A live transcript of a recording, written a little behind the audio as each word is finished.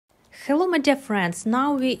Hello my dear friends,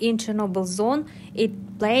 now we in Chernobyl zone, a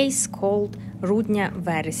place called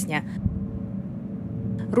Rudnya-Veresnya.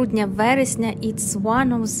 Rudnya-Veresnya it's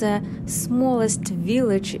one of the smallest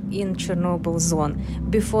village in Chernobyl zone.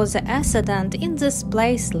 Before the accident, in this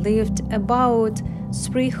place lived about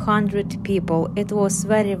 300 people. It was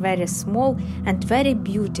very small and very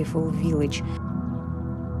beautiful village.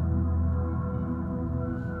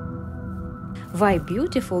 Why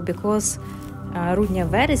beautiful? Because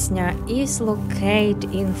Rudnya-Veresnya is located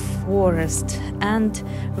in forest and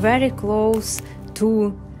very close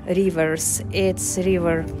to rivers. It's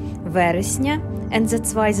river Veresnya, and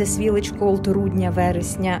that's why this village called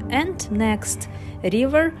Rudnya-Veresnya. And next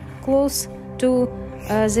river close to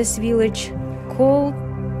this village called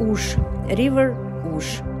Ush, river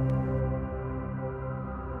Ush.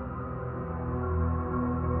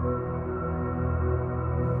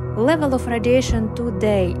 Level of radiation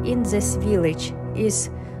today in this village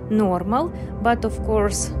is normal, but of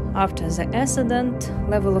course after the accident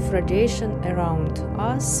level of radiation around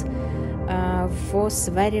us was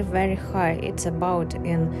very high. It's about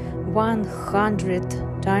in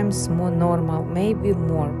 100 times more normal, maybe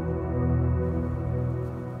more.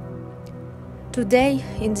 Today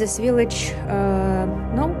in this village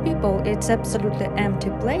no people, it's absolutely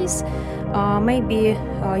empty place. Maybe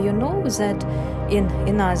you know that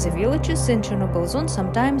in other villages in Chernobyl zone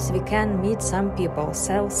sometimes we can meet some people,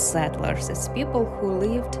 self-settlers. It's people who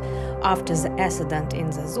lived after the accident in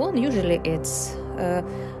the zone. Usually it's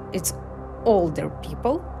older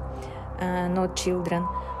people, not children,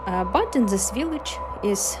 but in this village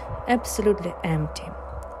is absolutely empty.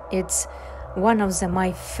 It's one of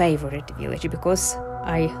my favorite village because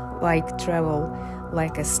I like travel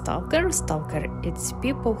like a stalker. Stalker, it's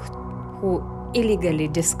people who illegally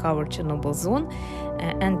discover Chernobyl zone,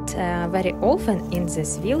 and very often in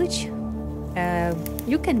this village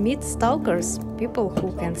you can meet stalkers, people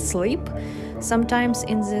who can sleep sometimes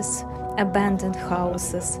in these abandoned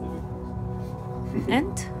houses.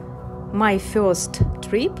 And my first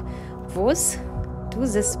trip was to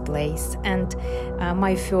this place, and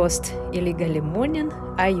my first illegally morning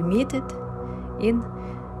I met it in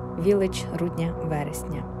village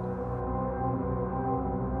Rudnya-Veresnya.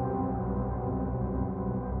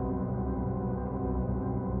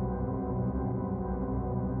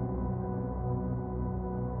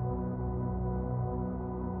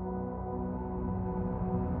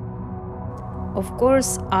 Of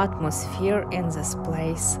course, atmosphere in this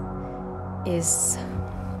place is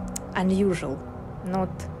unusual, not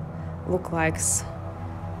look like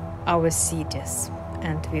our cities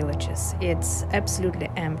and villages. It's absolutely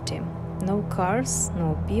empty. No cars,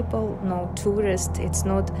 no people, no tourists. It's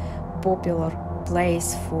not popular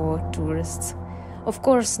place for tourists. Of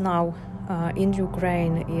course, now in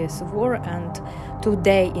Ukraine is war, and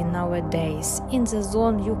today in nowadays in the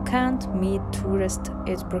zone you can't meet tourists.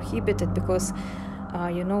 It's prohibited because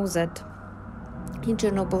you know that in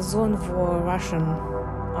Chernobyl zone for Russian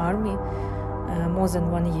army more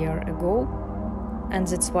than 1 year ago, and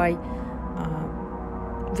that's why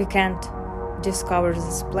we can't discover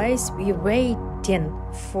this place. We waiting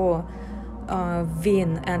for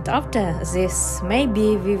win, and after this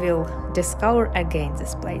maybe we will discover again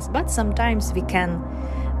this place. But sometimes we can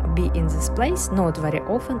be in this place, not very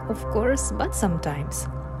often of course, but sometimes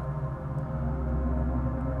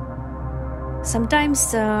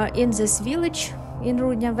in this village in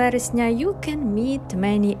Rudnya-Veresnya you can meet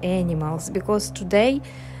many animals, because today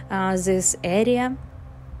this area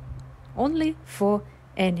only for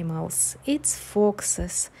animals. It's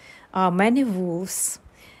foxes, many wolves,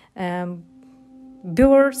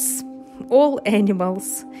 birds, all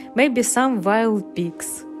animals, maybe some wild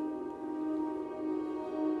pigs.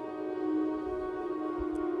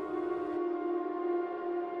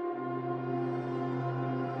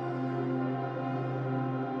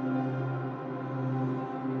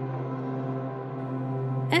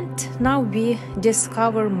 And now we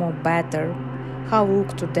discover more better how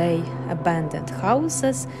look today abandoned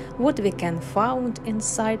houses, what we can find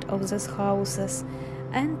inside of these houses,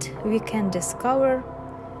 and we can discover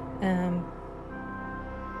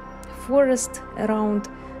forest around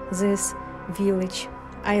this village.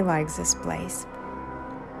 I like this place.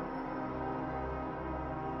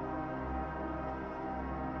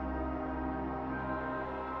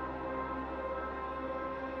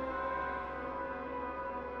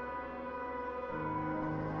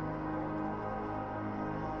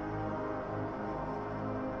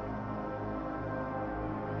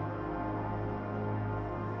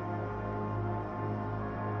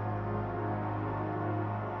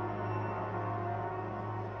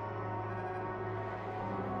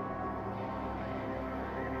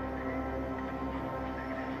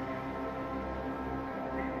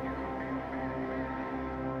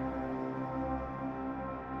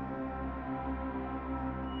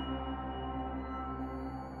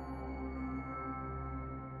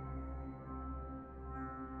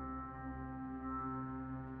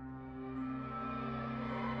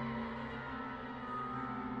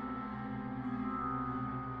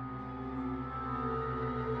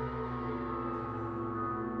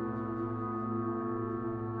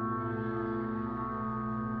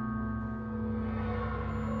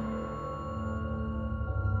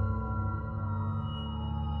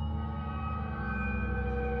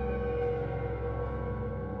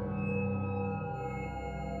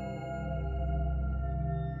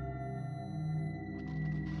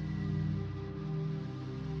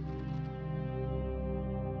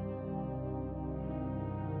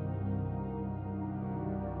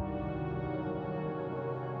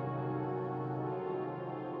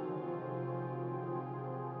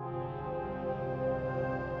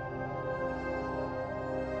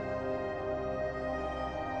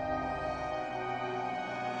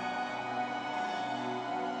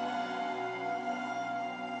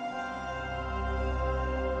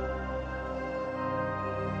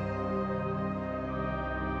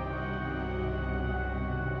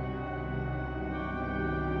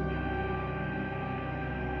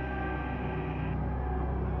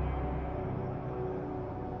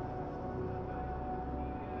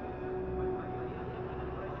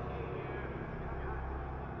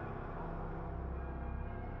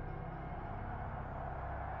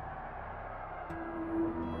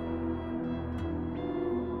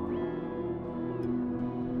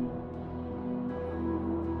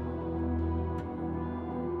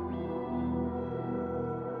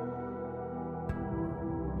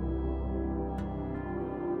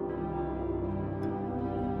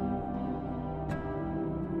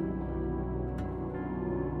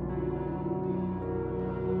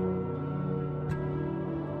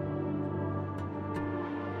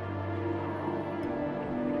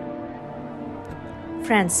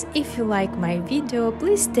 Friends, if you like my video,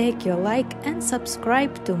 please take your like and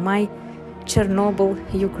subscribe to my Chernobyl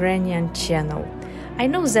Ukrainian channel. I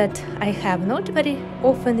know that I have not very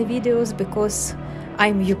often videos because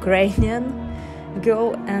I'm Ukrainian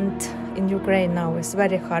girl and in Ukraine now is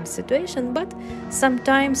very hard situation, but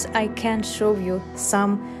sometimes I can show you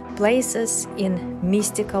some places in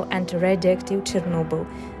mystical and radioactive Chernobyl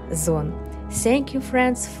zone. Thank you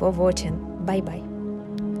friends for watching. Bye bye.